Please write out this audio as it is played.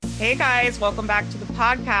Hey guys, welcome back to the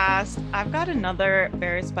podcast. I've got another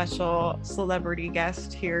very special celebrity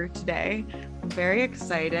guest here today. I'm very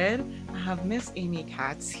excited. I have Miss Amy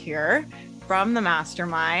Katz here from the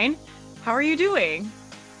Mastermind. How are you doing?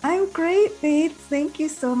 I'm great, Faith. Thank you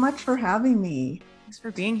so much for having me. Thanks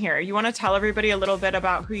for being here. You want to tell everybody a little bit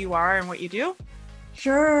about who you are and what you do?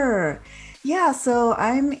 Sure. Yeah, so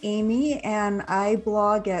I'm Amy and I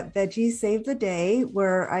blog at Veggie Save the Day,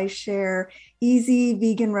 where I share easy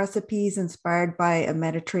vegan recipes inspired by a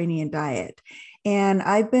Mediterranean diet. And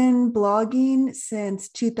I've been blogging since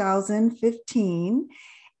 2015.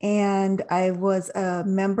 And I was a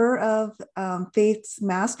member of Faith's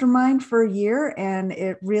Mastermind for a year, and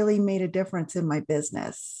it really made a difference in my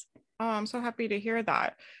business. Oh, I'm so happy to hear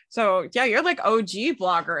that. So yeah, you're like OG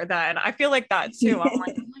blogger then. I feel like that too. I'm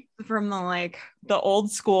like from the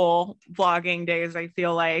old school blogging days, I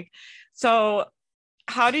feel like. So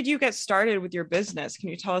how did you get started with your business? Can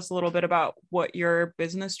you tell us a little bit about what your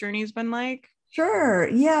business journey's been like? Sure.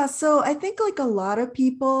 Yeah. So I think, like a lot of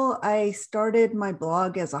people, I started my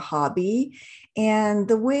blog as a hobby. And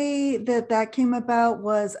the way that that came about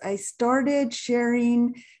was I started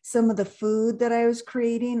sharing some of the food that I was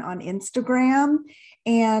creating on Instagram.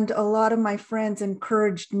 And a lot of my friends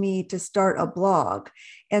encouraged me to start a blog.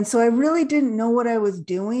 And so I really didn't know what I was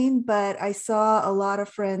doing, but I saw a lot of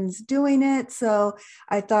friends doing it. So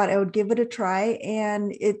I thought I would give it a try,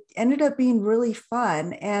 and it ended up being really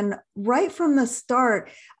fun. And right from the start,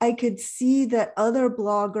 I could see that other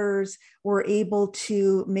bloggers were able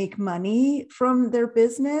to make money from their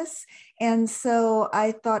business. And so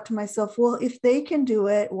I thought to myself, well, if they can do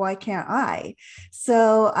it, why can't I?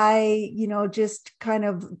 So I, just kind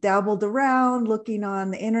of dabbled around looking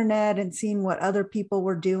on the internet and seeing what other people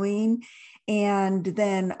were doing. And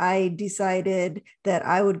then I decided that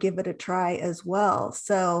I would give it a try as well.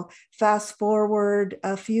 So fast forward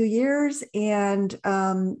a few years, and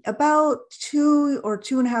about 2 or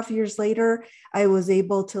 2.5 years later, I was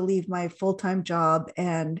able to leave my full-time job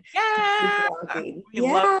and Yeah, blogging. we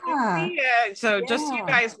love to Yeah, see it. So just so you yeah.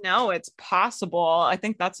 guys know, it's possible. I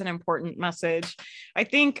think that's an important message. I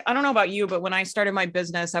don't know about you, but when I started my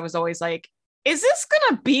business, I was always like, is this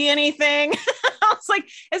gonna be anything? I was like,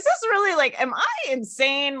 is this really like, am I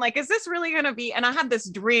insane? Like, is this really gonna be? And I had this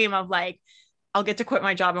dream of like, I'll get to quit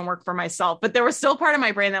my job and work for myself. But there was still part of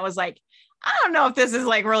my brain that was like, I don't know if this is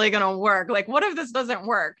like really going to work. Like, what if this doesn't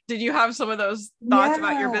work? Did you have some of those thoughts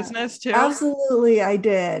about your Yeah, business too? absolutely. I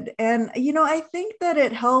did. And, I think that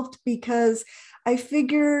it helped because I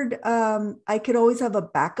figured I could always have a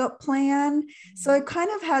backup plan. So I kind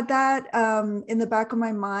of had that in the back of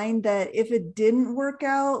my mind that if it didn't work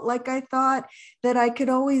out like I thought, that I could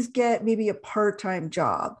always get maybe a part-time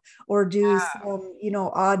job or do some,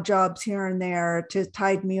 odd jobs here and there to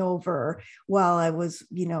tide me over while I was,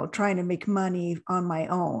 trying to make money on my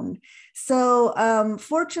own. So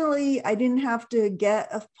fortunately, I didn't have to get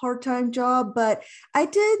a part-time job, but I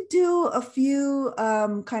did do a few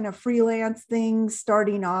kind of freelance things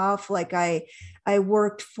starting off. Like I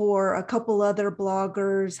worked for a couple other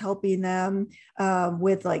bloggers, helping them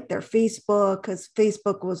with like their Facebook, because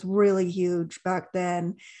Facebook was really huge back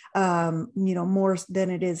then, more than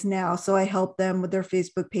it is now. So I helped them with their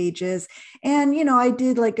Facebook pages. And, I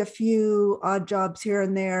did like a few odd jobs here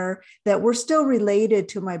and there that were still related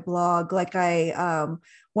to my blog. Like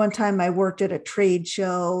one time I worked at a trade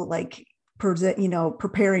show, like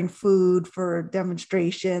preparing food for a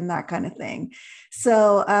demonstration, that kind of thing.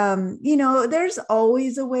 So, there's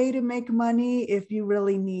always a way to make money if you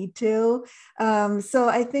really need to. So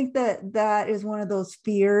I think that that is one of those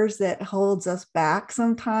fears that holds us back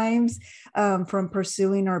sometimes from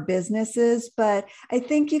pursuing our businesses. But I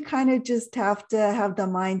think you kind of just have to have the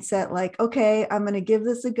mindset like, okay, I'm going to give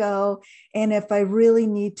this a go. And if I really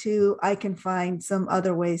need to, I can find some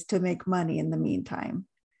other ways to make money in the meantime.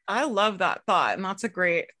 I love that thought. And that's a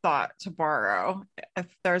great thought to borrow. If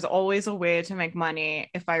there's always a way to make money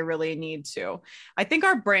if I really need to. I think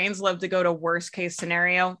our brains love to go to worst case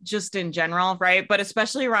scenario just in general, right? But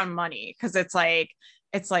especially around money, because it's like,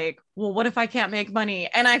 well, what if I can't make money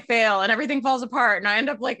and I fail and everything falls apart and I end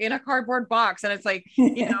up like in a cardboard box? And it's like,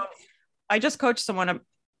 you know, I just coached someone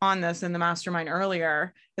on this in the mastermind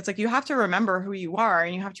earlier. It's like you have to remember who you are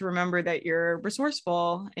and you have to remember that you're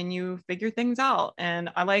resourceful and you figure things out. And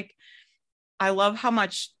I love how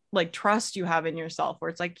much like trust you have in yourself where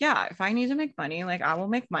it's like, yeah, if I need to make money, like I will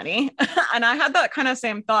make money. And I had that kind of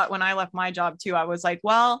same thought when I left my job too. I was like,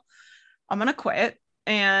 well, I'm going to quit.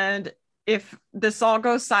 And if this all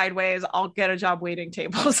goes sideways, I'll get a job waiting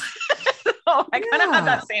tables. I kind of had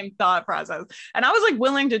that same thought process. And I was like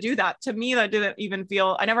willing to do that. To me, that didn't even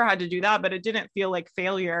feel, I never had to do that, but it didn't feel like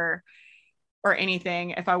failure or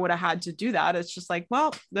anything if I would have had to do that. It's just like,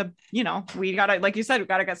 well, we gotta, like you said, we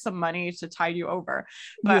gotta get some money to tide you over.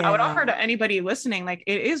 But I would offer to anybody listening, like,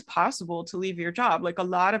 it is possible to leave your job. Like, a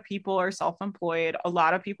lot of people are self-employed. A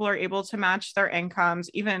lot of people are able to match their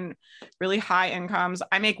incomes, even really high incomes.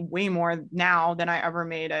 I make way more now than I ever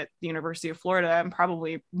made at the University of Florida, and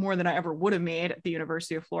probably more than I ever would have made at the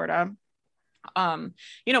University of Florida.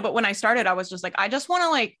 But when I started, I was just like, I just want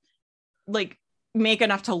to like make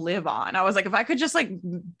enough to live on. I was like, if I could just like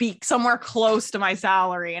be somewhere close to my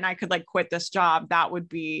salary and I could like quit this job, that would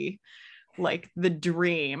be like the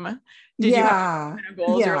dream. Did you have kind of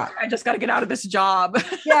goals? You're like, I just got to get out of this job.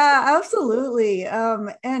 Yeah, absolutely.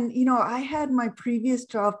 And I had my previous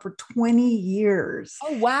job for 20 years.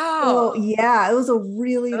 Oh, wow. So yeah, it was a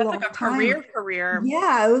really long like a time. Career.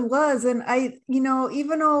 Yeah, it was. And I,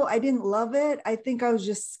 even though I didn't love it, I think I was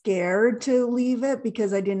just scared to leave it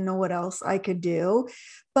because I didn't know what else I could do.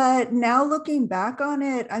 But now looking back on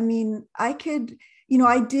it, I mean, I could,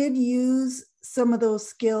 I did use some of those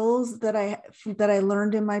skills that I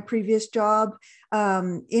learned in my previous job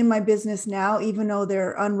in my business now, even though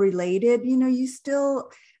they're unrelated. You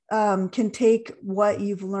still can take what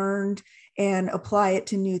you've learned and apply it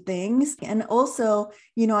to new things. And also,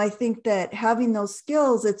 I think that having those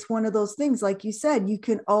skills, it's one of those things, like you said, you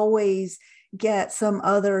can always get some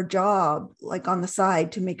other job like on the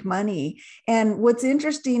side to make money. And what's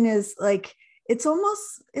interesting is like, it's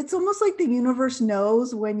almost like the universe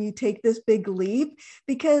knows when you take this big leap,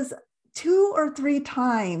 because 2 or 3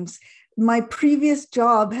 times my previous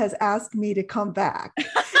job has asked me to come back.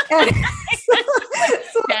 And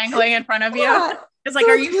so, dangling in front of you. Yeah. It's like,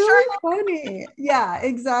 so are you really sure? Funny. Yeah,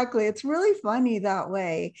 exactly. It's really funny that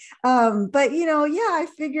way. But I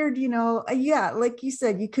figured, like you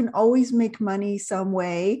said, you can always make money some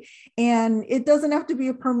way, and it doesn't have to be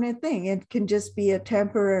a permanent thing. It can just be a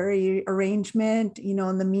temporary arrangement,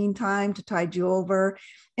 in the meantime, to tide you over.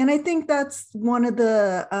 And I think that's one of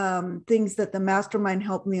the things that the mastermind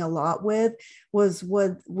helped me a lot with, was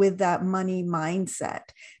with that money mindset,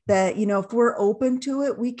 that, if we're open to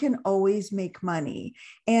it, we can always make money.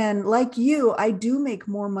 And like you, I do make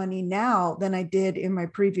more money now than I did in my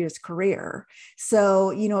previous career.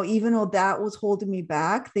 So, even though that was holding me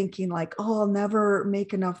back, thinking like, oh, I'll never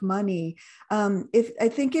make enough money.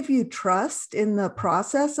 If you trust in the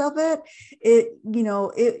process of it,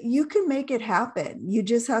 you can make it happen. You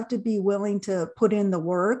just have to be willing to put in the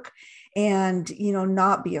work and,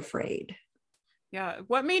 not be afraid. Yeah.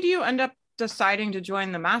 What made you end up deciding to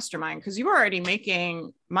join the mastermind? Because you were already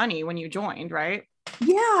making money when you joined, right?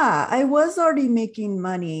 Yeah, I was already making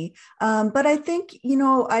money. But I think,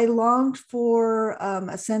 I longed for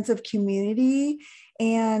a sense of community,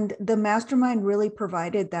 and the mastermind really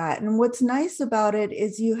provided that. And what's nice about it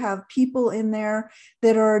is you have people in there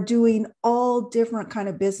that are doing all different kind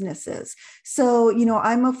of businesses. So,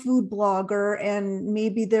 I'm a food blogger, and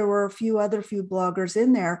maybe there were a few other food bloggers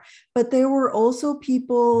in there, but there were also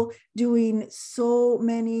people doing so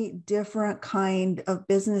many different kind of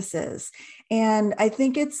businesses. And I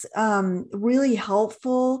think it's really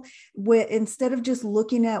helpful instead of just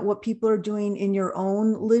looking at what people are doing in your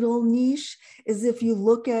own little niche, is if you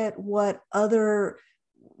look at what other,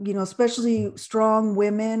 especially strong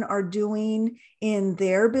women are doing in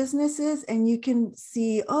their businesses, and you can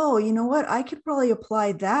see, oh, you know what, I could probably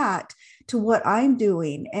apply that to what I'm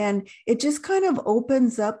doing. And it just kind of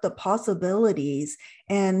opens up the possibilities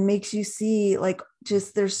and makes you see like,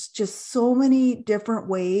 there's just so many different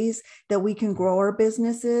ways that we can grow our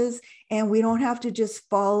businesses, and we don't have to just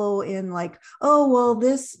follow in like, oh, well,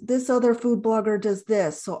 this other food blogger does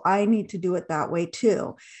this, so I need to do it that way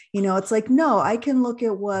too. It's like, no, I can look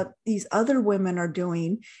at what these other women are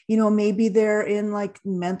doing. Maybe they're in like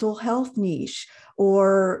mental health niche,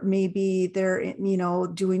 or maybe they're,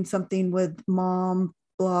 doing something with mom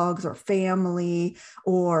blogs or family,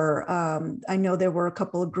 or I know there were a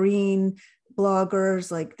couple of green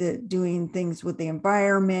bloggers like doing things with the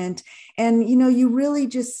environment. And, you really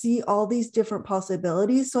just see all these different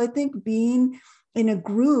possibilities. So I think being in a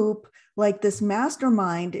group like this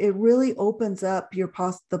mastermind, it really opens up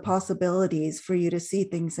the possibilities for you to see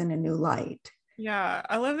things in a new light. Yeah,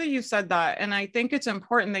 I love that you said that. And I think it's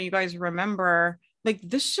important that you guys remember, like,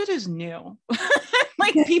 this shit is new.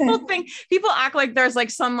 Like, people act like there's like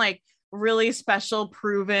some like really special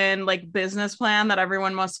proven like business plan that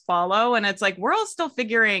everyone must follow. And it's like, we're all still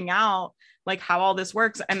figuring out like how all this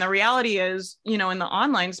works. And the reality is, in the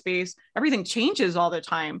online space, everything changes all the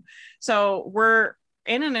time. So we're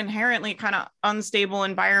in an inherently kind of unstable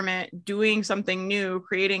environment, doing something new,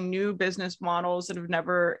 creating new business models that have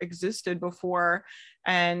never existed before.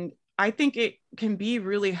 And I think it can be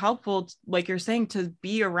really helpful, like you're saying, to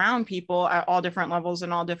be around people at all different levels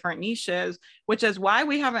and all different niches, which is why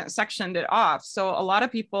we haven't sectioned it off. So a lot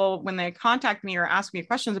of people, when they contact me or ask me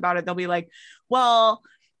questions about it, they'll be like, well,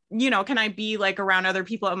 can I be like around other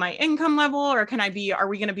people at my income level, or are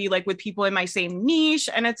we going to be like with people in my same niche?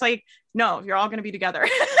 And it's like, no, you're all going to be together.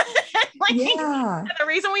 Like, Yeah. the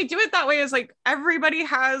reason we do it that way is like everybody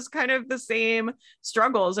has kind of the same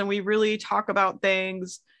struggles, and we really talk about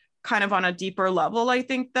things kind of on a deeper level, I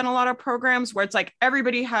think, than a lot of programs where it's like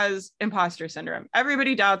everybody has imposter syndrome.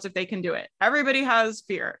 Everybody doubts if they can do it. Everybody has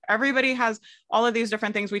fear. Everybody has all of these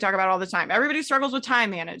different things we talk about all the time. Everybody struggles with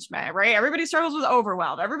time management, right? Everybody struggles with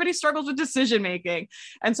overwhelm. Everybody struggles with decision making.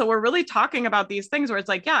 And so we're really talking about these things where it's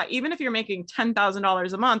like, yeah, even if you're making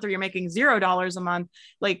 $10,000 a month or you're making $0 a month,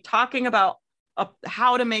 like talking about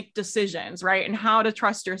how to make decisions, right? And how to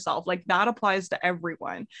trust yourself, like that applies to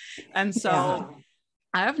everyone. And so yeah.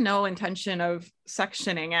 I have no intention of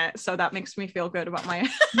sectioning it. So that makes me feel good about my.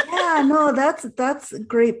 Yeah, no, that's a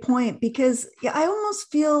great point, because I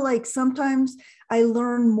almost feel like sometimes I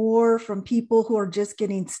learn more from people who are just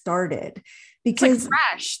getting started, because it's like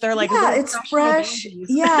fresh. They're like, yeah, it's fresh.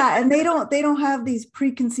 Yeah. And they don't have these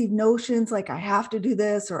preconceived notions like I have to do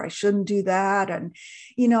this or I shouldn't do that. And,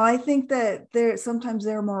 I think that sometimes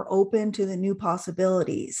they're more open to the new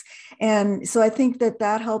possibilities. And so I think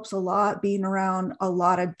that helps a lot, being around a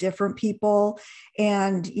lot of different people.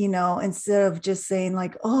 And, instead of just saying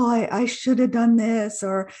like, oh, I should have done this,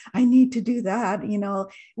 or I need to do that,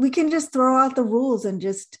 we can just throw out the rules and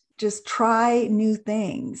just try new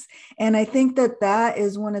things. And I think that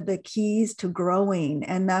is one of the keys to growing.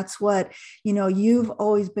 And that's what, you've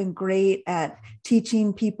always been great at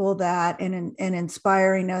teaching people that, and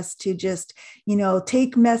inspiring us to just,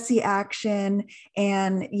 take messy action.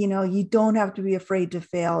 And, you don't have to be afraid to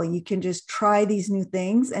fail. You can just try these new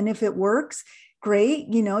things. And if it works, great.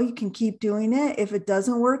 You can keep doing it. If it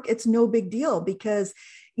doesn't work, it's no big deal, because,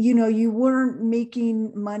 you weren't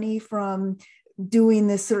making money from doing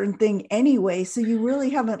this certain thing anyway. So you really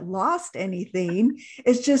haven't lost anything.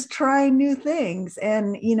 It's just trying new things.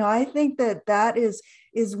 And, I think that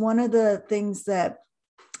is one of the things that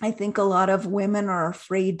I think a lot of women are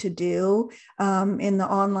afraid to do in the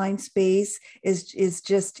online space is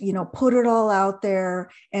just, put it all out there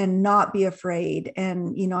and not be afraid.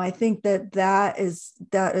 And, I think that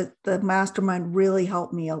the mastermind really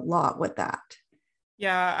helped me a lot with that.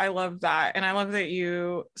 Yeah, I love that. And I love that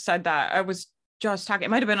you said that. I was just talking, it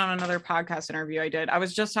might've been on another podcast interview I did. I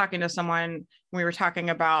was just talking to someone, we were talking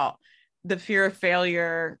about the fear of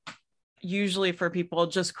failure usually for people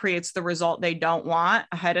just creates the result they don't want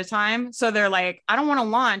ahead of time. So they're like, I don't want to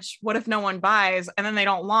launch. What if no one buys? And then they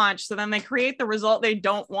don't launch. So then they create the result they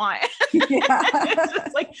don't want. Yeah. It's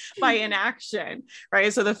just like by inaction,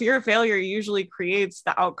 right? So the fear of failure usually creates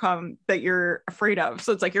the outcome that you're afraid of.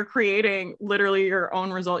 So it's like you're creating literally your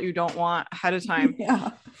own result you don't want ahead of time,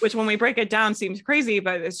 yeah. Which when we break it down seems crazy,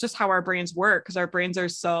 but it's just how our brains work, because our brains are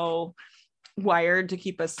so wired to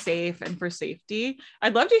keep us safe and for safety.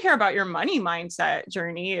 I'd love to hear about your money mindset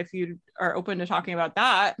journey if you are open to talking about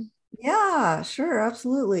that. Yeah, sure.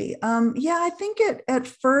 Absolutely. I think at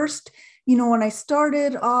first, when I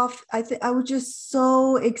started off, I was just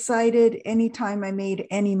so excited anytime I made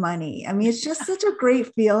any money. I mean, it's just such a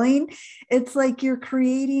great feeling. It's like you're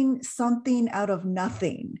creating something out of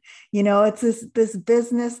nothing. It's this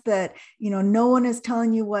business that, no one is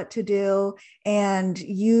telling you what to do, and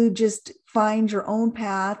you just find your own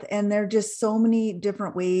path. And there are just so many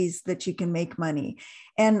different ways that you can make money.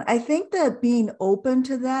 And I think that being open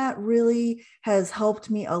to that really has helped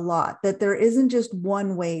me a lot, that there isn't just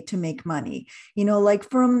one way to make money. Like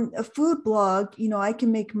from a food blog, I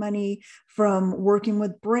can make money from working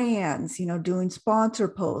with brands, doing sponsor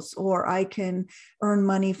posts, or I can earn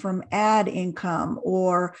money from ad income,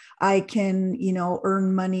 or I can,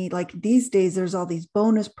 earn money like these days, there's all these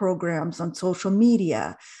bonus programs on social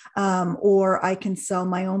media, or I can sell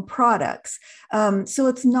my own products. So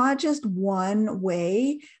it's not just one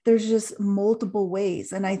way, there's just multiple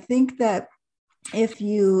ways. And I think that if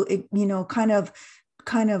you, kind of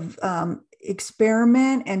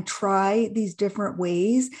experiment and try these different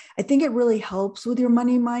ways, I think it really helps with your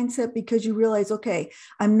money mindset, because you realize, okay,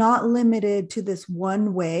 I'm not limited to this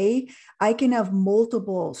one way. I can have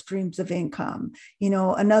multiple streams of income.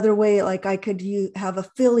 Another way, like I could have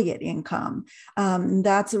affiliate income.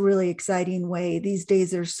 That's a really exciting way. These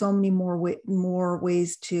days, there's so many more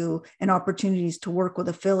ways to and opportunities to work with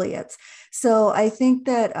affiliates. So I think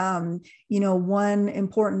that, one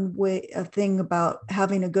important thing about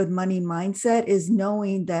having a good money mindset is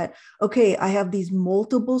knowing that, okay, I have these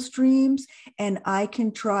multiple streams and I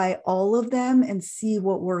can try all of them and see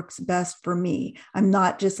what works best for me. I'm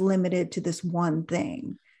not just limited to this one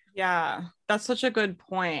thing. Yeah, that's such a good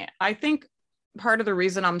point. I think part of the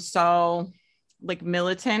reason I'm so like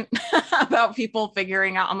militant about people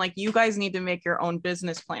figuring out, I'm like, you guys need to make your own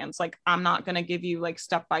business plans. Like, I'm not going to give you like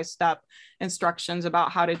step-by-step instructions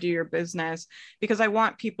about how to do your business, because I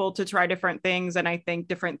want people to try different things. And I think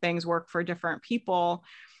different things work for different people.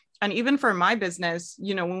 And even for my business,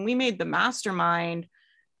 when we made the mastermind,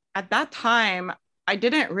 at that time, I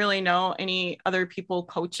didn't really know any other people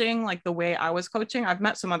coaching like the way I was coaching. I've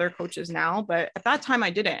met some other coaches now, but at that time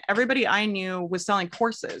I didn't. Everybody I knew was selling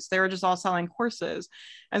courses. They were just all selling courses.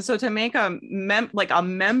 And so to make a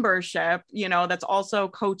membership, that's also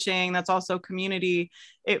coaching, that's also community,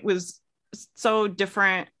 it was so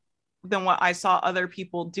different than what I saw other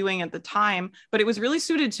people doing at the time, but it was really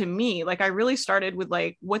suited to me. Like I really started with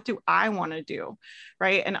like, what do I want to do?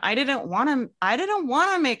 Right. And I didn't want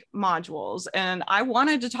to make modules, and I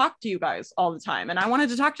wanted to talk to you guys all the time. And I wanted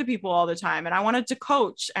to talk to people all the time. And I wanted to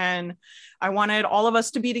coach, and I wanted all of us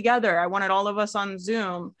to be together. I wanted all of us on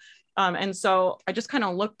Zoom. And so I just kind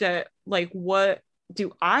of looked at like, what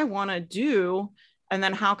do I want to do? And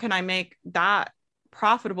then how can I make that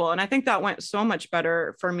profitable? And I think that went so much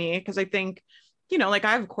better for me, because I think, like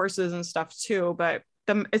I have courses and stuff too, but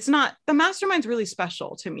the mastermind's really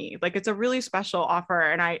special to me. Like it's a really special offer,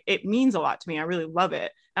 and it means a lot to me. I really love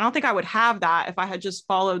it. I don't think I would have that if I had just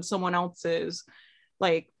followed someone else's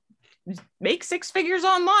like make six figures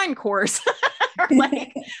online course.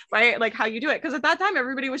 Like, right, like how you do it, because at that time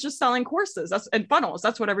everybody was just selling courses and funnels.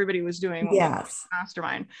 That's what everybody was doing. Yes.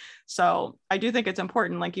 Mastermind. So I do think it's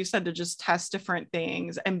important, like you said, to just test different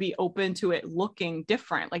things and be open to it looking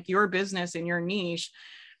different. Like your business and your niche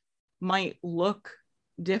might look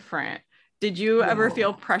different. Did you ever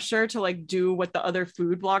feel pressure to like do what the other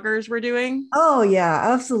food bloggers were doing? Oh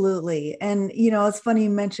yeah, absolutely. And it's funny you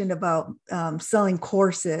mentioned about selling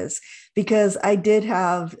courses, because I did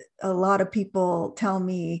have a lot of people tell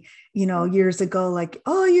me, years ago, like,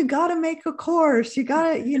 oh, you got to make a course, you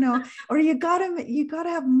got to, or you got to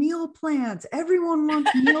have meal plans. Everyone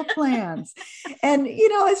wants meal plans. And,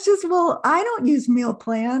 it's just, well, I don't use meal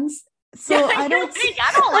plans. So I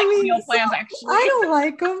don't like meal plans, actually. I don't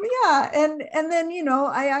like them. Yeah. And then,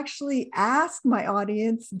 I actually asked my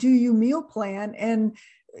audience, do you meal plan? And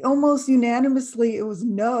almost unanimously, it was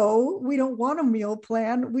no, we don't want a meal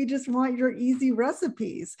plan. We just want your easy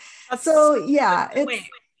recipes. So yeah,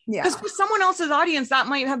 because for someone else's audience, that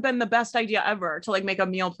might have been the best idea ever to like make a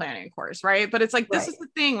meal planning course, right? But it's like, this is the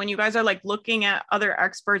thing, when you guys are like looking at other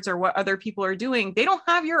experts or what other people are doing, they don't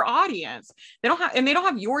have your audience. They don't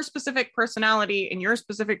have your specific personality and your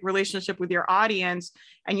specific relationship with your audience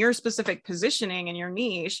and your specific positioning and your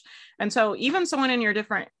niche. And so even someone in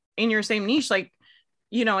your same niche, like,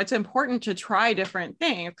 it's important to try different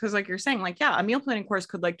things, because like you're saying, like, yeah, a meal planning course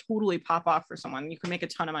could like totally pop off for someone. You can make a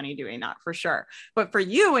ton of money doing that for sure. But for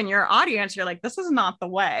you and your audience, you're like, this is not the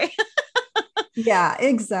way. Yeah,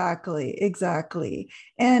 exactly.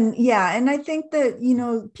 And I think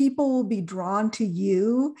that, people will be drawn to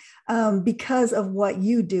you because of what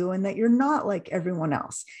you do, and that you're not like everyone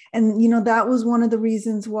else. And, that was one of the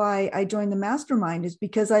reasons why I joined the mastermind, is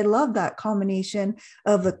because I love that combination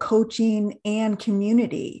of the coaching and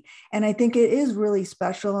community. And I think it is really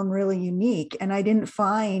special and really unique. And I didn't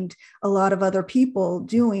find a lot of other people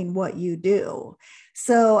doing what you do.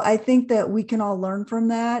 So I think that we can all learn from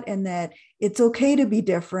that, and that it's okay to be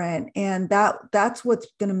different. And that's what's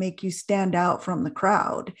going to make you stand out from the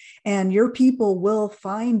crowd. And your people will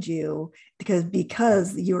find you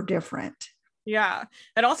because you're different. Yeah.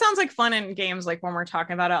 It all sounds like fun and games, like when we're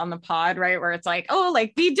talking about it on the pod, right? Where it's like, oh,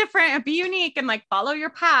 like be different and be unique and like follow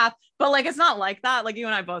your path. But like, it's not like that. Like you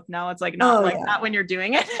and I both know it's like not that when you're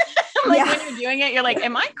doing it. When you're doing it, you're like,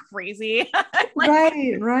 am I crazy? Like,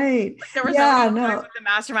 right. There was with the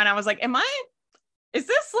mastermind. I was like, is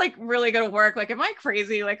this like really going to work? Like, am I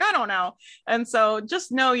crazy? Like, I don't know. And so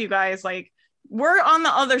just know, you guys, like, we're on the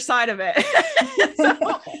other side of it.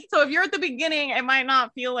 So if you're at the beginning, it might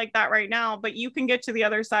not feel like that right now, but you can get to the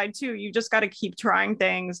other side too. You just got to keep trying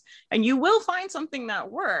things and you will find something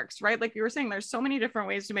that works, right? Like you were saying, there's so many different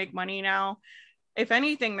ways to make money now. If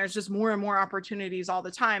anything, there's just more and more opportunities all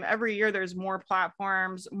the time. Every year, there's more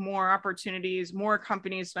platforms, more opportunities, more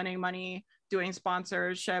companies spending money doing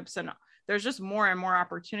sponsorships, and there's just more and more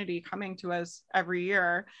opportunity coming to us every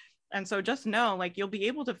year. And so just know, like, you'll be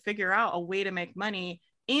able to figure out a way to make money,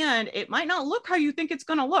 and it might not look how you think it's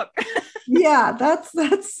going to look. Yeah,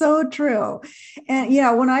 that's so true. And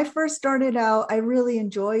yeah, when I first started out, I really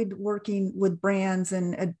enjoyed working with brands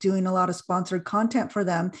and doing a lot of sponsored content for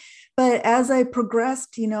them. But as I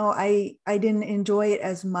progressed, I didn't enjoy it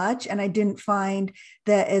as much, and I didn't find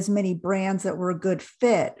that as many brands that were a good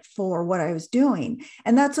fit for what I was doing.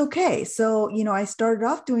 And that's okay. So, I started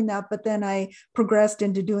off doing that, but then I progressed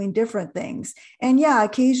into doing different things. And yeah,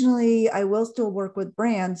 occasionally I will still work with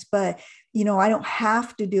brands, but I don't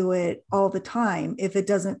have to do it all the time if it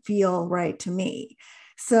doesn't feel right to me.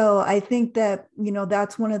 So I think that,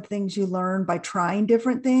 that's one of the things you learn by trying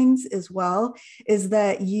different things as well, is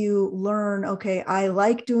that you learn, okay, I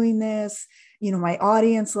like doing this. My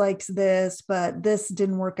audience likes this, but this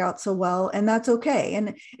didn't work out so well. And that's okay.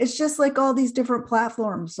 And it's just like all these different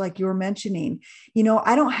platforms, like you were mentioning,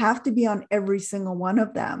 I don't have to be on every single one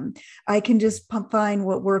of them. I can just find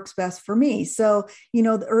what works best for me. So,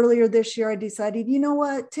 earlier this year, I decided,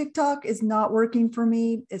 what, TikTok is not working for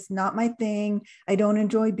me. It's not my thing. I don't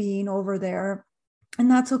enjoy being over there. And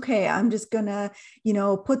that's okay. I'm just going to,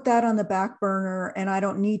 put that on the back burner, and I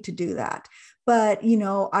don't need to do that. But,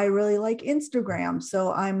 I really like Instagram.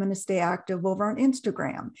 So I'm going to stay active over on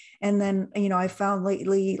Instagram. And then, I found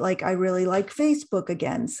lately, like, I really like Facebook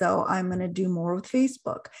again. So I'm going to do more with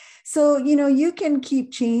Facebook. So, you can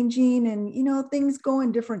keep changing, and, things go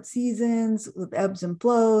in different seasons with ebbs and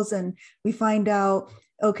flows. And we find out,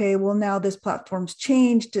 okay, well, now this platform's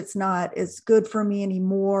changed. It's not as good for me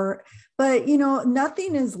anymore. But,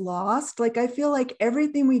 nothing is lost. Like, I feel like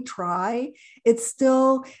everything we try, it's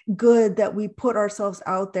still good that we put ourselves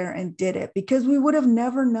out there and did it, because we would have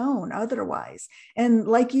never known otherwise. And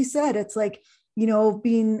like you said, it's like,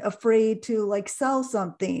 being afraid to like sell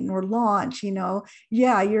something or launch,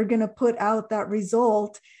 yeah, you're going to put out that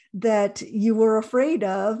result that you were afraid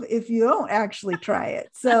of if you don't actually try it.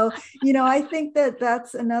 So, I think that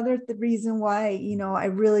that's another reason why, I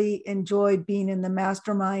really enjoyed being in the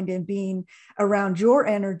mastermind and being around your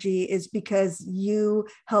energy, is because you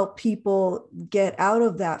help people get out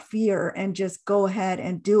of that fear and just go ahead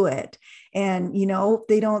and do it. And, if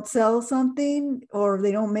they don't sell something or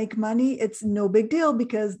they don't make money, it's no big deal,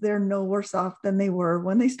 because they're no worse off than they were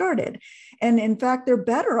when they started. And in fact, they're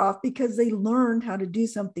better off because they learned how to do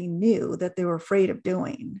something new that they were afraid of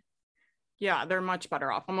doing. Yeah, they're much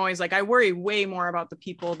better off. I'm always like, I worry way more about the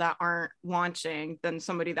people that aren't launching than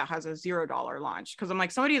somebody that has a $0 launch. Cause I'm like,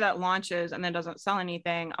 somebody that launches and then doesn't sell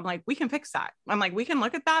anything, I'm like, we can fix that. I'm like, we can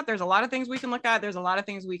look at that. There's a lot of things we can look at. There's a lot of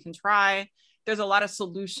things we can try. There's a lot of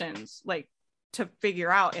solutions like to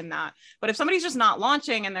figure out in that. But if somebody's just not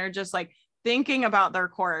launching and they're just like thinking about their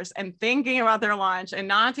course and thinking about their launch and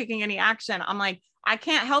not taking any action, I'm like, I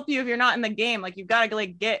can't help you if you're not in the game. Like, you've got to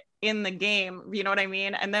like get in the game, you know what I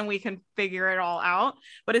mean? And then we can figure it all out.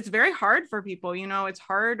 But it's very hard for people, it's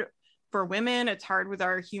hard for women. It's hard with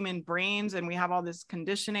our human brains. And we have all this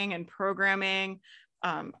conditioning and programming,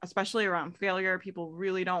 especially around failure. People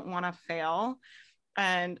really don't want to fail.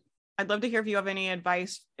 And I'd love to hear if you have any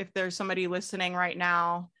advice, if there's somebody listening right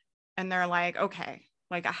now and they're like, okay,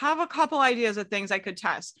 like, I have a couple ideas of things I could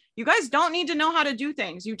test. You guys don't need to know how to do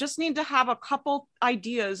things. You just need to have a couple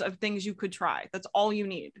ideas of things you could try. That's all you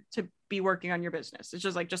need to be working on your business. It's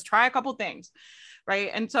just like, just try a couple things,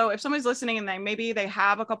 right? And so if somebody's listening and maybe they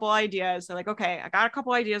have a couple ideas, they're like, okay, I got a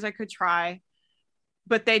couple ideas I could try,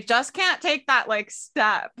 but they just can't take that like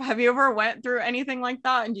step. Have you ever went through anything like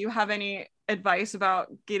that? And do you have any advice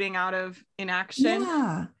about getting out of inaction?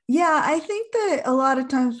 Yeah, I think that a lot of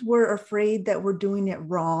times we're afraid that we're doing it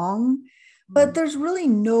wrong, but there's really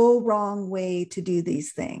no wrong way to do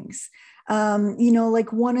these things.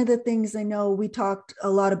 Like one of the things I know we talked a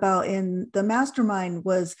lot about in the mastermind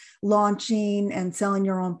was launching and selling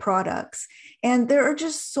your own products. And there are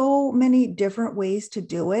just so many different ways to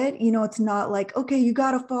do it. It's not like, okay, you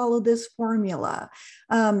got to follow this formula.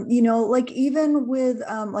 Like even with,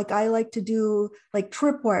 like I like to do like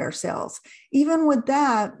tripwire sales. Even with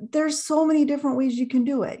that, there's so many different ways you can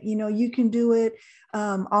do it. You can do it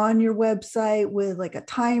on your website with like a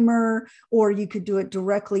timer, or you could do it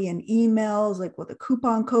directly in emails, like with a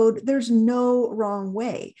coupon code. There's no wrong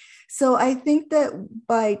way. So I think that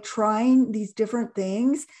by trying these different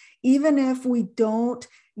things, even if we don't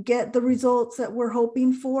get the results that we're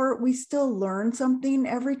hoping for, we still learn something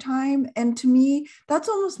every time. And to me, that's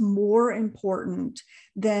almost more important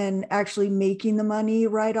than actually making the money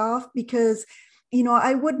right off, because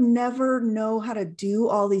I would never know how to do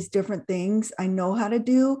all these different things I know how to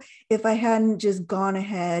do if I hadn't just gone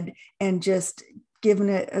ahead and just given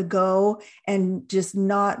it a go and just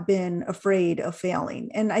not been afraid of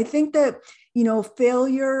failing. And I think that,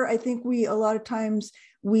 failure, I think a lot of times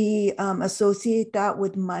we associate that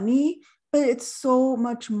with money, but it's so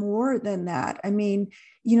much more than that. I mean,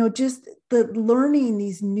 just the learning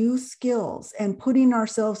these new skills and putting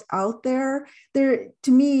ourselves out there,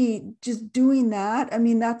 to me, just doing that, I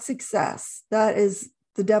mean, that's success. That is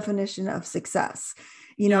the definition of success.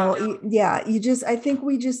 I think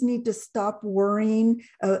we just need to stop worrying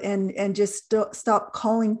and just stop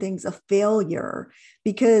calling things a failure,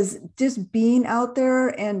 because just being out there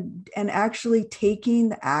and actually taking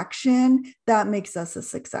the action, that makes us a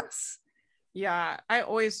success. Yeah, I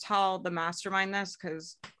always tell the mastermind this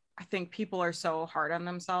because I think people are so hard on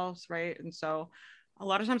themselves, right? And so a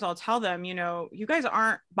lot of times I'll tell them, you guys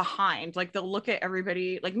aren't behind. Like they'll look at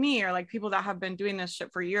everybody like me or like people that have been doing this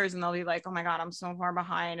shit for years, and they'll be like, oh my God, I'm so far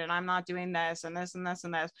behind and I'm not doing this and this and this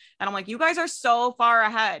and this. And I'm like, you guys are so far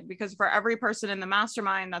ahead, because for every person in the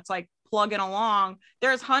mastermind that's like plugging along,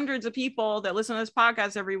 there's hundreds of people that listen to this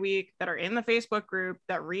podcast every week, that are in the Facebook group,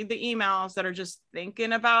 that read the emails, that are just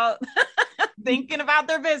thinking about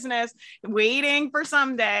their business, waiting for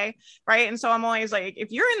someday, right? And so I'm always like,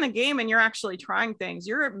 if you're in the game and you're actually trying things,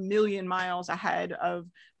 you're a million miles ahead of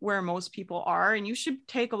where most people are. And you should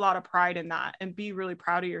take a lot of pride in that and be really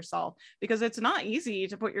proud of yourself, because it's not easy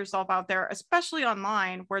to put yourself out there, especially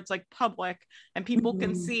online where it's like public and people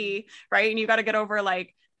can see, right? And you got to get over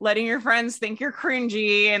like letting your friends think you're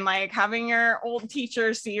cringy and like having your old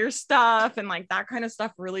teachers see your stuff, and like that kind of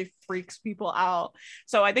stuff really freaks people out.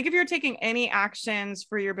 So I think if you're taking any actions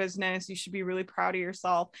for your business, you should be really proud of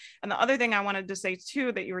yourself. And the other thing I wanted to say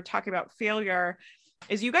too, that you were talking about failure,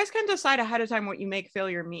 is you guys can decide ahead of time what you make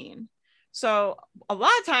failure mean. So a lot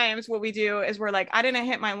of times what we do is we're like, I didn't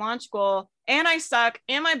hit my launch goal and I suck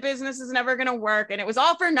and my business is never going to work and it was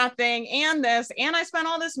all for nothing and this, and I spent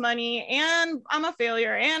all this money and I'm a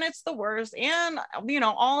failure and it's the worst, and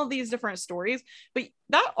all of these different stories. But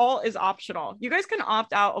that all is optional. You guys can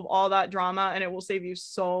opt out of all that drama and it will save you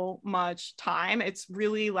so much time. It's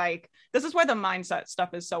really like, this is why the mindset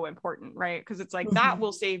stuff is so important, right? Because it's like that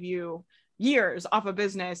will save you years off a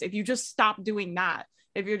business if you just stop doing that.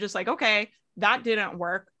 If you're just like, okay, that didn't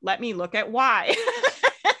work, let me look at why.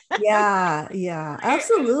 Yeah,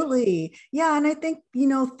 absolutely. Yeah. And I think,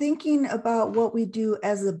 thinking about what we do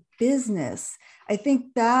as a business, I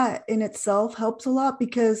think that in itself helps a lot,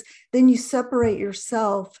 because then you separate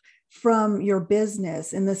yourself from your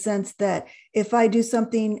business, in the sense that if I do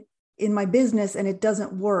something in my business and it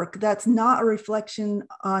doesn't work, that's not a reflection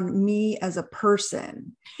on me as a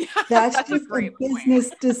person. Yeah, that's just a business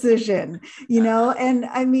decision, And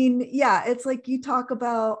I mean, yeah, it's like you talk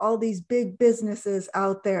about all these big businesses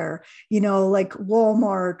out there, like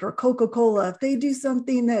Walmart or Coca-Cola. If they do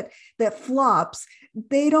something that flops,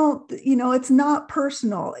 they don't, it's not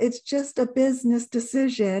personal. It's just a business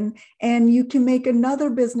decision. And you can make another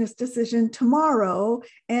business decision tomorrow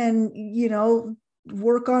and,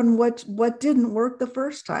 work on what didn't work the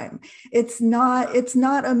first time. It's not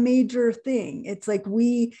a major thing. It's like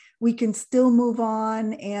we can still move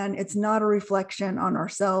on, and it's not a reflection on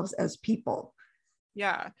ourselves as people.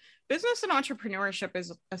 Yeah. Business and entrepreneurship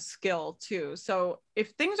is a skill too. So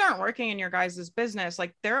if things aren't working in your guys' business,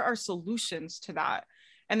 like there are solutions to that.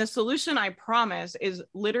 And the solution, I promise, is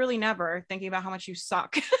literally never thinking about how much you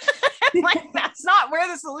suck. Like that's not where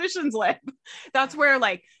the solutions live. That's where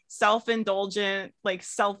like self-indulgent, like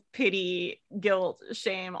self-pity, guilt,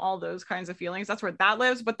 shame, all those kinds of feelings, that's where that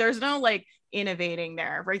lives. But there's no like innovating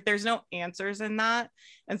there, right? There's no answers in that.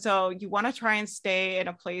 And so you want to try and stay in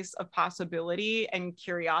a place of possibility and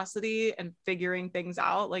curiosity and figuring things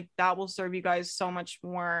out. Like that will serve you guys so much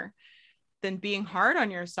more than being hard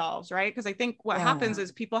on yourselves, right? Because I think what happens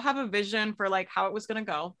is people have a vision for like how it was going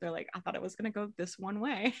to go. They're like, I thought it was going to go this one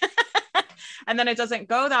way. And then it doesn't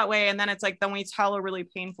go that way. And then it's like, then we tell a really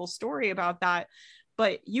painful story about that.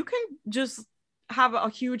 But you can just have a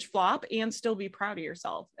huge flop and still be proud of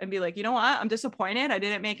yourself and be like, you know what? I'm disappointed. I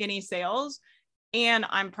didn't make any sales. and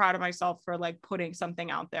I'm proud of myself for like putting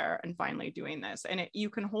something out there and finally doing this. And you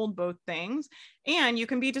can hold both things, and you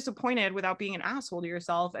can be disappointed without being an asshole to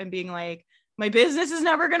yourself and being like, my business is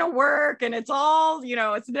never going to work, and it's all,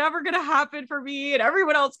 it's never going to happen for me, and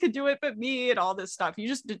everyone else could do it but me, and all this stuff.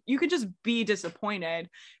 You could just be disappointed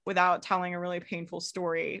without telling a really painful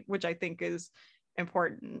story, which I think is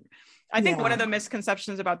important. I think one of the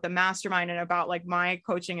misconceptions about the mastermind and about like my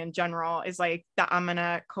coaching in general is like that I'm going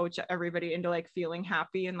to coach everybody into like feeling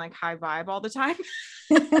happy and like high vibe all the time.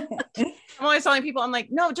 I'm always telling people, I'm like,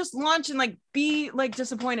 no, just launch and like be like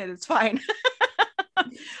disappointed. It's fine.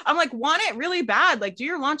 I'm like, want it really bad. Like do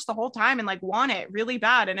your launch the whole time and like want it really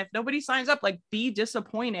bad. And if nobody signs up, like be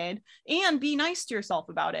disappointed and be nice to yourself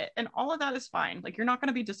about it. And all of that is fine. Like you're not going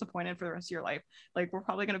to be disappointed for the rest of your life. Like we're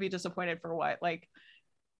probably going to be disappointed for what? Like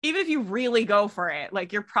even if you really go for it,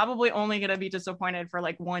 like you're probably only going to be disappointed for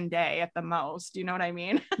like one day at the most. You know what I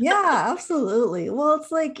mean? Yeah, absolutely. Well,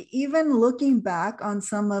 it's like even looking back on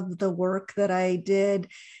some of the work that I did,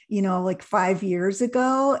 like 5 years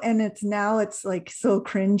ago, and it's like so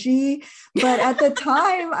cringy. But at the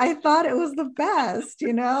time, I thought it was the best,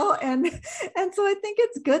 and so I think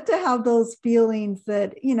it's good to have those feelings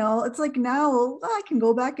that, it's like now I can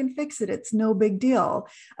go back and fix it. It's no big deal.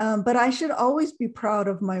 But I should always be proud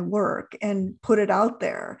of my work and put it out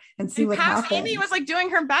there and see what happens. Amy was like doing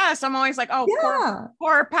her best. I'm always like, oh, yeah.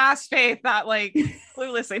 poor past Faith, that like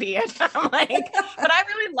clueless idiot. I'm like, but I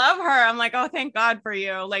really love her. I'm like, oh, thank God for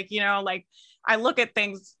you. Like, like I look at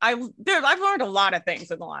things. I've learned a lot of things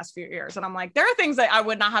in the last few years, and I'm like, there are things that I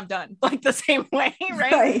would not have done like the same way,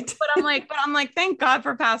 right? But I'm like, thank God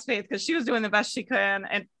for past Faith, because she was doing the best she could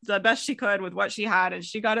and the best she could with what she had, and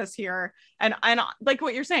she got us here. And like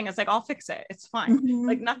what you're saying, it's like I'll fix it. It's fine. Mm-hmm.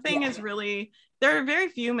 Like nothing is really. There are very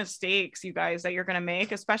few mistakes, you guys, that you're going to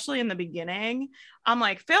make, especially in the beginning. I'm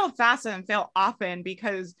like, fail fast and fail often,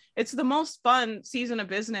 because it's the most fun season of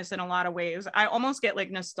business in a lot of ways. I almost get like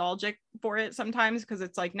nostalgic for it sometimes, because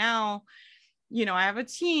it's like now, I have a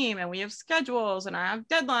team and we have schedules and I have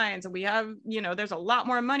deadlines and we have, there's a lot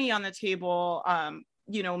more money on the table.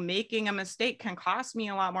 Making a mistake can cost me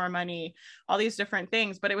a lot more money, all these different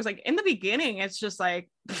things. But it was like in the beginning, it's just like,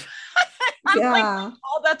 like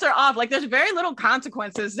all bets are off. Like there's very little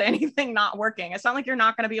consequences to anything not working. It's not like you're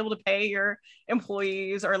not going to be able to pay your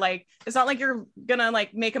employees, or like, it's not like you're going to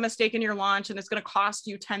like make a mistake in your launch and it's going to cost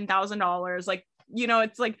you $10,000. Like,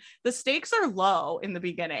 it's like the stakes are low in the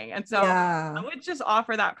beginning. And so I would just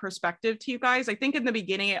offer that perspective to you guys. I think in the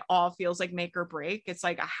beginning, it all feels like make or break. It's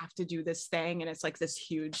like, I have to do this thing, and it's like this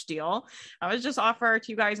huge deal. I would just offer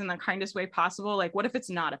to you guys in the kindest way possible. Like, what if it's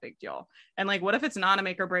not a big deal? And like, what if it's not a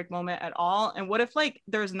make or break moment at all? And what if like,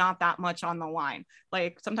 there's not that much on the line?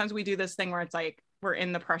 Like sometimes we do this thing where it's like, we're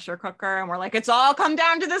in the pressure cooker and we're like, it's all come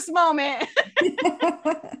down to this moment.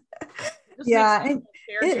 Yeah, and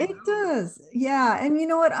it does. Yeah. And you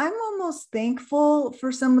know what? I'm almost thankful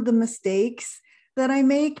for some of the mistakes that I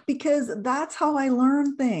make, because that's how I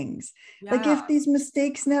learn things. Yeah. Like if these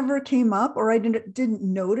mistakes never came up, or I didn't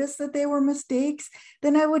notice that they were mistakes,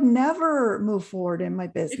 then I would never move forward in my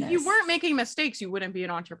business. If you weren't making mistakes, you wouldn't be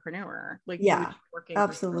an entrepreneur. Like you would be working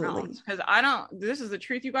absolutely. Because this is the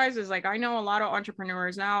truth, you guys, is like, I know a lot of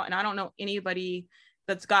entrepreneurs now, and I don't know anybody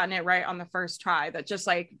that's gotten it right on the first try, that just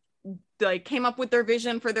like came up with their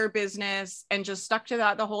vision for their business and just stuck to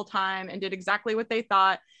that the whole time and did exactly what they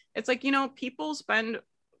thought. It's like, people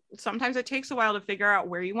sometimes it takes a while to figure out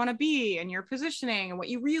where you want to be and your positioning and what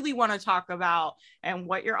you really want to talk about and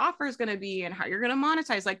what your offer is going to be and how you're going to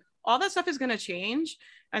monetize. Like all that stuff is going to change.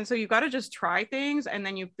 And so you got to just try things and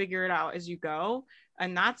then you figure it out as you go.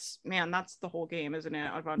 And that's the whole game, isn't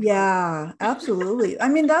it? Yeah, absolutely. I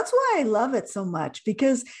mean, that's why I love it so much,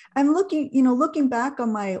 because I'm looking back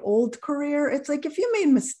on my old career, it's like, if you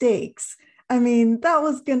made mistakes, I mean, there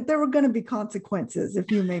were going to be consequences if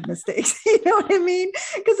you made mistakes, you know what I mean?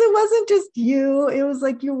 Because it wasn't just you, it was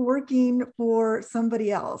like you're working for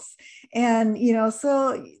somebody else. And,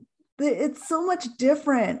 so it's so much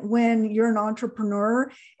different when you're an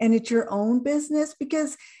entrepreneur and it's your own business,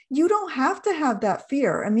 because you don't have to have that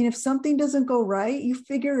fear. I mean, if something doesn't go right, you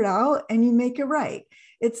figure it out and you make it right.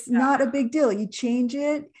 It's not a big deal. You change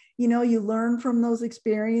it, you learn from those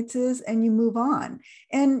experiences and you move on.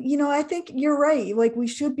 And, I think you're right. Like we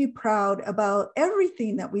should be proud about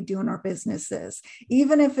everything that we do in our businesses,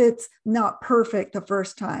 even if it's not perfect the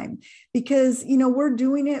first time, because, we're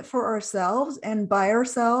doing it for ourselves and by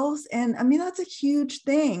ourselves. And I mean, that's a huge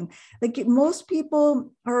thing. Like most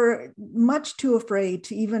people are much too afraid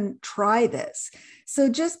to even try this. So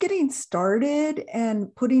just getting started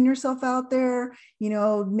and putting yourself out there,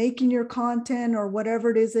 making your content or whatever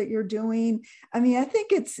it is that you're doing. I mean, I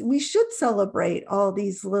think we should celebrate all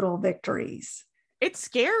these little victories. It's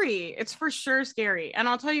scary. It's for sure scary. And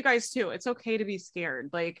I'll tell you guys too, it's okay to be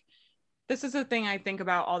scared. Like, this is a thing I think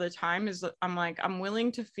about all the time is I'm like, I'm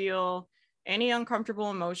willing to feel any uncomfortable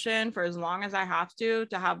emotion for as long as I have to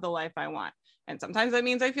have the life I want. And sometimes that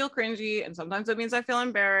means I feel cringy, and sometimes it means I feel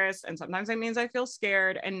embarrassed, and sometimes it means I feel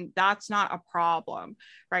scared, and that's not a problem,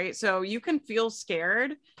 right? So you can feel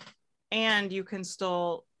scared and you can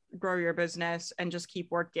still grow your business and just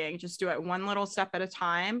keep working. Just do it one little step at a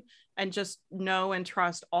time, and just know and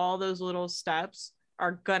trust all those little steps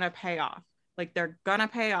are gonna pay off. Like, they're gonna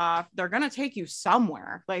pay off. They're gonna take you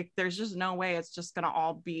somewhere. Like, there's just no way it's just gonna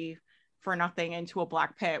all be for nothing into a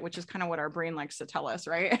black pit, which is kind of what our brain likes to tell us,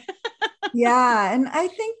 right? Yeah. And I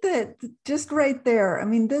think that just right there, I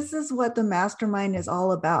mean, this is what the mastermind is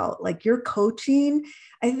all about. Like, your coaching,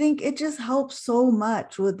 I think it just helps so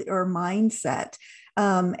much with our mindset.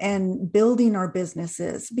 And building our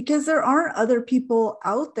businesses, because there aren't other people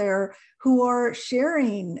out there who are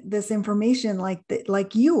sharing this information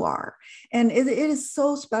like you are. And it is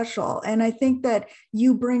so special. And I think that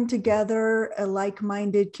you bring together a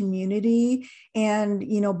like-minded community and,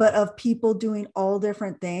 but of people doing all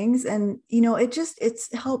different things. And, it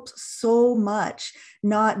helps so much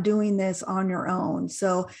not doing this on your own.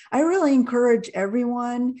 So I really encourage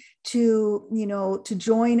everyone to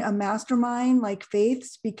join a mastermind like Faith's,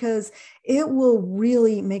 because it will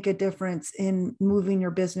really make a difference in moving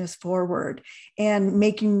your business forward and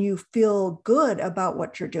making you feel good about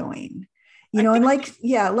what you're doing. And like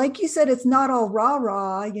you said, it's not all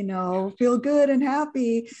rah, feel good and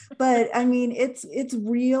happy, but I mean, it's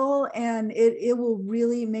real, and it will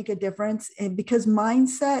really make a difference. And because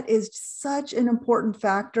mindset is such an important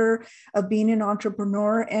factor of being an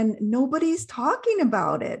entrepreneur, and nobody's talking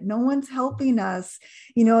about it. No one's helping us,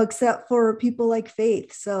 except for people like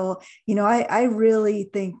Faith. So, I really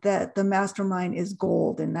think that the mastermind is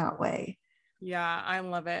gold in that way. Yeah, I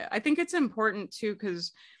love it. I think it's important too,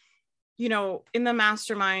 because in the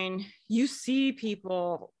mastermind, you see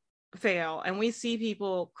people fail, and we see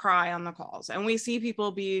people cry on the calls, and we see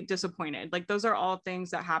people be disappointed. Like, those are all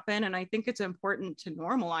things that happen. And I think it's important to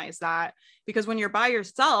normalize that, because when you're by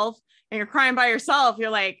yourself and you're crying by yourself,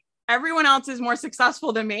 you're like, everyone else is more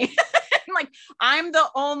successful than me. Like, I'm the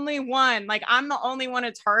only one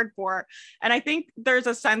it's hard for. And I think there's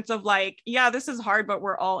a sense of like, yeah, this is hard, but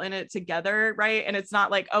we're all in it together, right? And it's not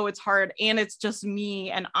like, oh, it's hard and it's just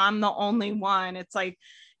me and I'm the only one. It's like,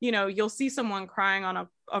 you'll see someone crying on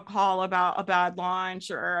a call about a bad launch,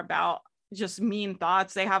 or about just mean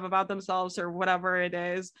thoughts they have about themselves, or whatever it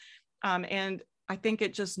is. And I think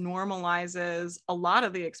it just normalizes a lot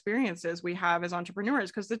of the experiences we have as entrepreneurs,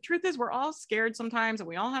 because the truth is we're all scared sometimes, and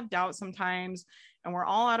we all have doubt sometimes, and we're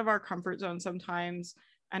all out of our comfort zone sometimes.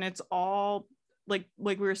 And it's all like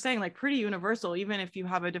we were saying, like, pretty universal. Even if you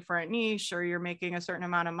have a different niche or you're making a certain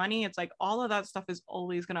amount of money, it's like all of that stuff is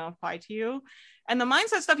always going to apply to you. And the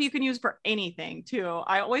mindset stuff you can use for anything too.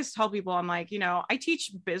 I always tell people, I'm like, I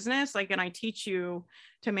teach business, and I teach you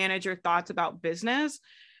to manage your thoughts about business,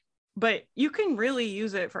 but you can really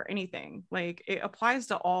use it for anything. Like, it applies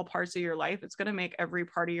to all parts of your life. It's going to make every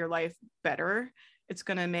part of your life better. It's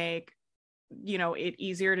going to make, it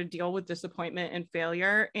easier to deal with disappointment and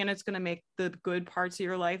failure. And it's going to make the good parts of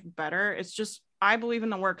your life better. It's just, I believe in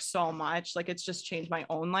the work so much. Like, it's just changed my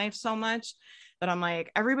own life so much that I'm like,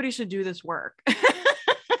 everybody should do this work. But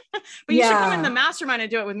you should come in the mastermind and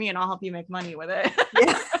do it with me, and I'll help you make money with it.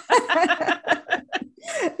 Yeah.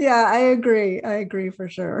 Yeah, I agree for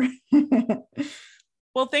sure.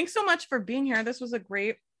 Well, thanks so much for being here. This was a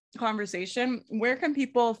great conversation. Where can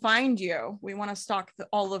people find you? We want to stock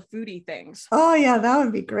all the foodie things. Oh yeah, that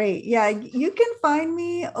would be great. Yeah, you can find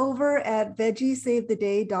me over at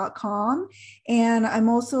veggiesavetheday.com. And I'm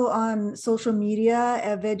also on social media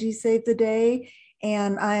at veggiesavtheday.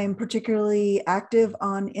 And I'm particularly active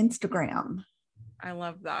on Instagram. I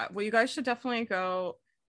love that. Well, you guys should definitely go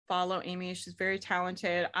follow Amy. She's very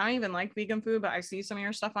talented. I don't even like vegan food, but I see some of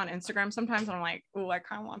your stuff on Instagram sometimes, and I'm like, oh, I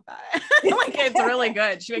kind of want that. Like, it's really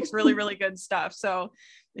good. She makes really, really good stuff. So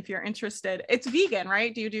if you're interested, it's vegan,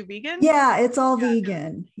 right? Do you do vegan? Yeah, it's all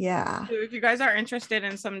vegan. Yeah. So if you guys are interested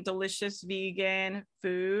in some delicious vegan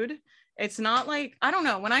food, it's not like, I don't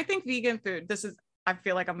know. When I think vegan food, I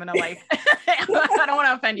feel like I'm going to like, I don't want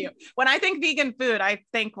to offend you. When I think vegan food, I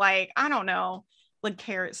think like, I don't know, like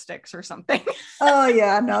carrot sticks or something. Oh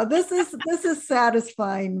yeah, no, this is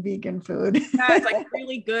satisfying vegan food. Yeah, it's like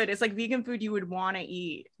really good. It's like vegan food you would want to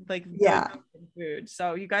eat, like good Yeah. vegan food.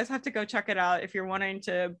 So you guys have to go check it out if you're wanting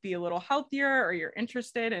to be a little healthier or you're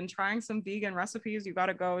interested in trying some vegan recipes. You got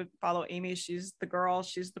to go follow Amy. She's the girl.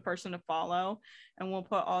 She's the person to follow. And we'll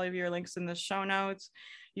put all of your links in the show notes.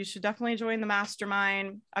 You should definitely join the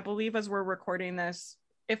mastermind. I believe as we're recording this,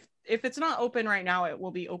 if it's not open right now, it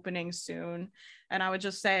will be opening soon. And I would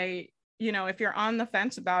just say, you know, if you're on the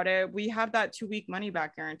fence about it, we have that 2-week money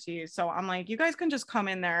back guarantee. So I'm like, you guys can just come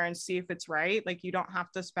in there and see if it's right. Like, you don't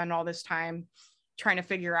have to spend all this time trying to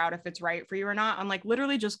figure out if it's right for you or not. I'm like,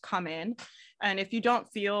 literally just come in. And if you don't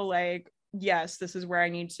feel like, yes, this is where I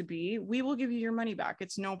need to be, we will give you your money back.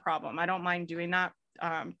 It's no problem. I don't mind doing that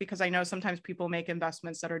because I know sometimes people make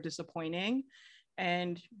investments that are disappointing,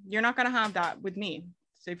 and you're not going to have that with me.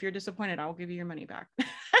 So if you're disappointed, I'll give you your money back.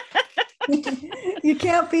 You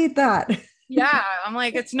can't beat that. Yeah, I'm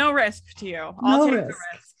like, it's no risk to you. I'll take the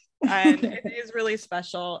risk. And it is really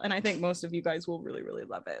special. And I think most of you guys will really, really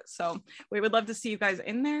love it. So we would love to see you guys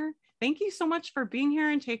in there. Thank you so much for being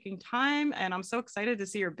here and taking time. And I'm so excited to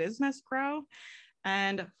see your business grow.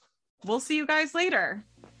 And we'll see you guys later.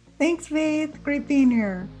 Thanks, Faith. Great being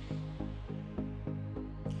here.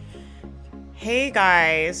 Hey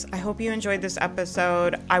guys, I hope you enjoyed this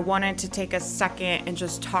episode. I wanted to take a second and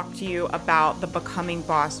just talk to you about the Becoming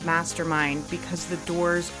Boss Mastermind because the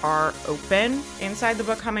doors are open. Inside the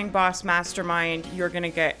Becoming Boss Mastermind, you're going to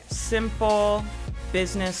get simple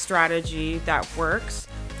business strategy that works.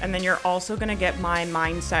 And then you're also going to get my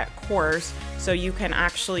mindset course so you can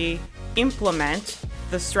actually implement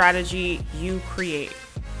the strategy you create.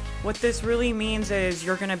 What this really means is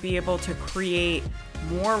you're going to be able to create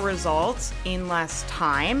more results in less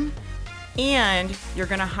time, and you're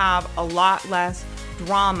going to have a lot less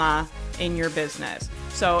drama in your business.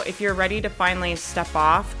 So if you're ready to finally step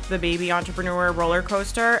off the baby entrepreneur roller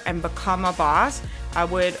coaster and become a boss, I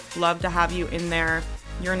would love to have you in there.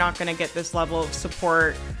 You're not going to get this level of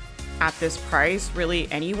support at this price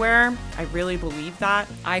really anywhere. I really believe that.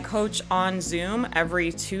 I coach on Zoom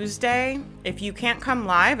every Tuesday. If you can't come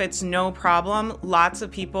live, it's no problem. Lots of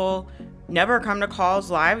people never come to calls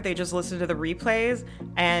live. They just listen to the replays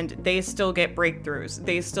and they still get breakthroughs.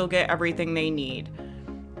 They still get everything they need.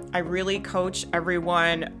 I really coach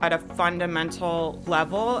everyone at a fundamental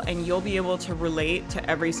level, and you'll be able to relate to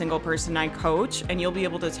every single person I coach, and you'll be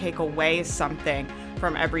able to take away something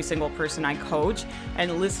from every single person I coach,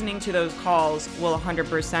 and listening to those calls will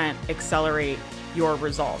 100% accelerate your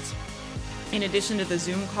results. In addition to the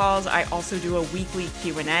Zoom calls, I also do a weekly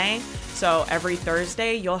Q&A. So every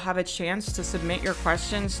Thursday, you'll have a chance to submit your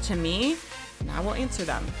questions to me, and I will answer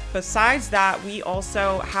them. Besides that, we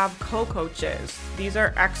also have co-coaches. These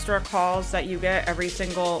are extra calls that you get every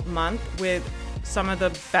single month with some of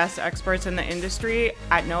the best experts in the industry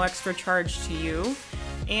at no extra charge to you.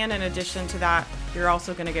 And in addition to that, you're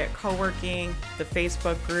also going to get co-working, the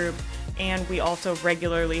Facebook group, and we also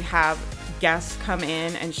regularly have guests come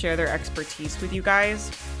in and share their expertise with you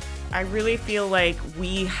guys. I really feel like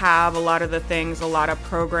we have a lot of the things a lot of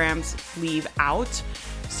programs leave out.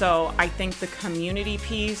 So I think the community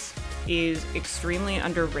piece is extremely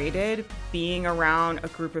underrated. Being around a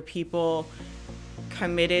group of people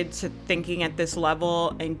committed to thinking at this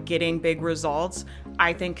level and getting big results,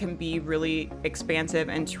 I think can be really expansive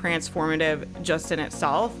and transformative just in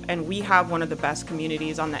itself. And we have one of the best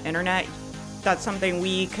communities on the internet. That's something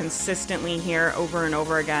we consistently hear over and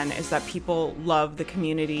over again, is that people love the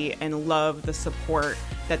community and love the support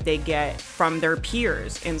that they get from their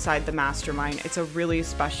peers inside the mastermind. It's a really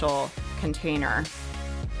special container.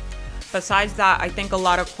 Besides that, I think a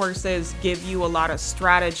lot of courses give you a lot of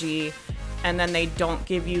strategy, and then they don't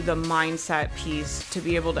give you the mindset piece to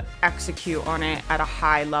be able to execute on it at a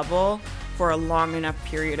high level for a long enough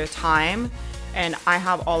period of time. And I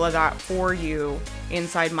have all of that for you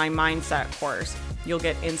inside my mindset course. You'll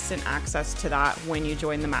get instant access to that when you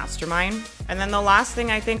join the mastermind. And then the last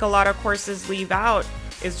thing I think a lot of courses leave out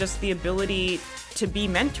is just the ability to be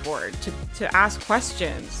mentored, to ask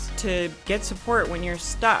questions, to get support when you're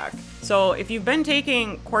stuck. So if you've been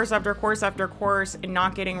taking course after course after course and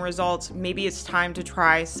not getting results, maybe it's time to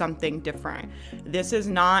try something different. This is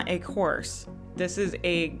not a course. This is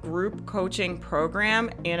a group coaching program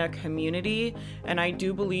in a community, and I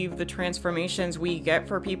do believe the transformations we get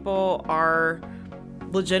for people are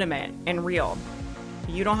legitimate and real.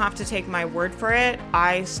 You don't have to take my word for it.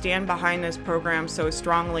 I stand behind this program so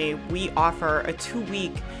strongly. We offer a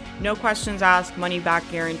 2-week, no questions asked, money back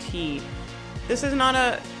guarantee. This is not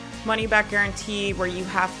a money back guarantee where you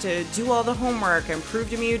have to do all the homework and prove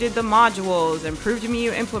to me you did the modules and prove to me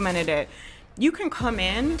you implemented it. You can come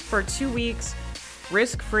in for 2 weeks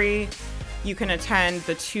risk-free. You can attend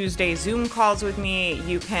the Tuesday Zoom calls with me.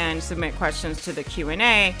 You can submit questions to the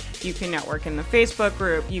Q&A. You can network in the Facebook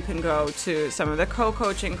group. You can go to some of the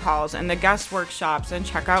co-coaching calls and the guest workshops and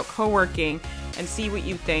check out co-working and see what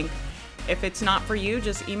you think. If it's not for you,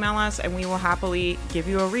 just email us and we will happily give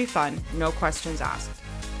you a refund. No questions asked.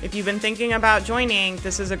 If you've been thinking about joining,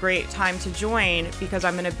 this is a great time to join because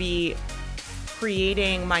I'm going to be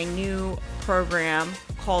creating my new program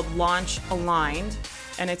called Launch Aligned.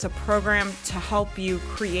 And it's a program to help you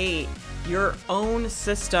create your own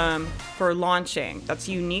system for launching that's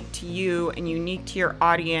unique to you and unique to your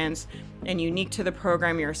audience and unique to the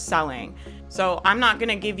program you're selling. So I'm not going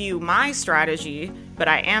to give you my strategy, but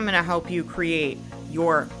I am going to help you create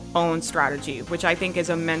your own strategy, which I think is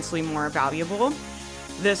immensely more valuable.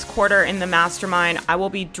 This quarter in the mastermind, I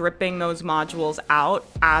will be dripping those modules out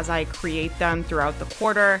as I create them throughout the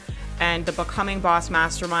quarter. And the Becoming Boss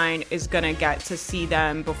Mastermind is going to get to see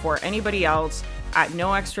them before anybody else at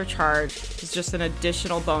no extra charge. It's just an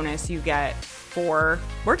additional bonus you get for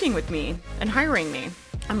working with me and hiring me.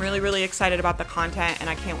 I'm really, really excited about the content and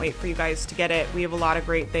I can't wait for you guys to get it. We have a lot of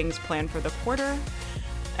great things planned for the quarter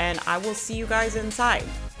and I will see you guys inside.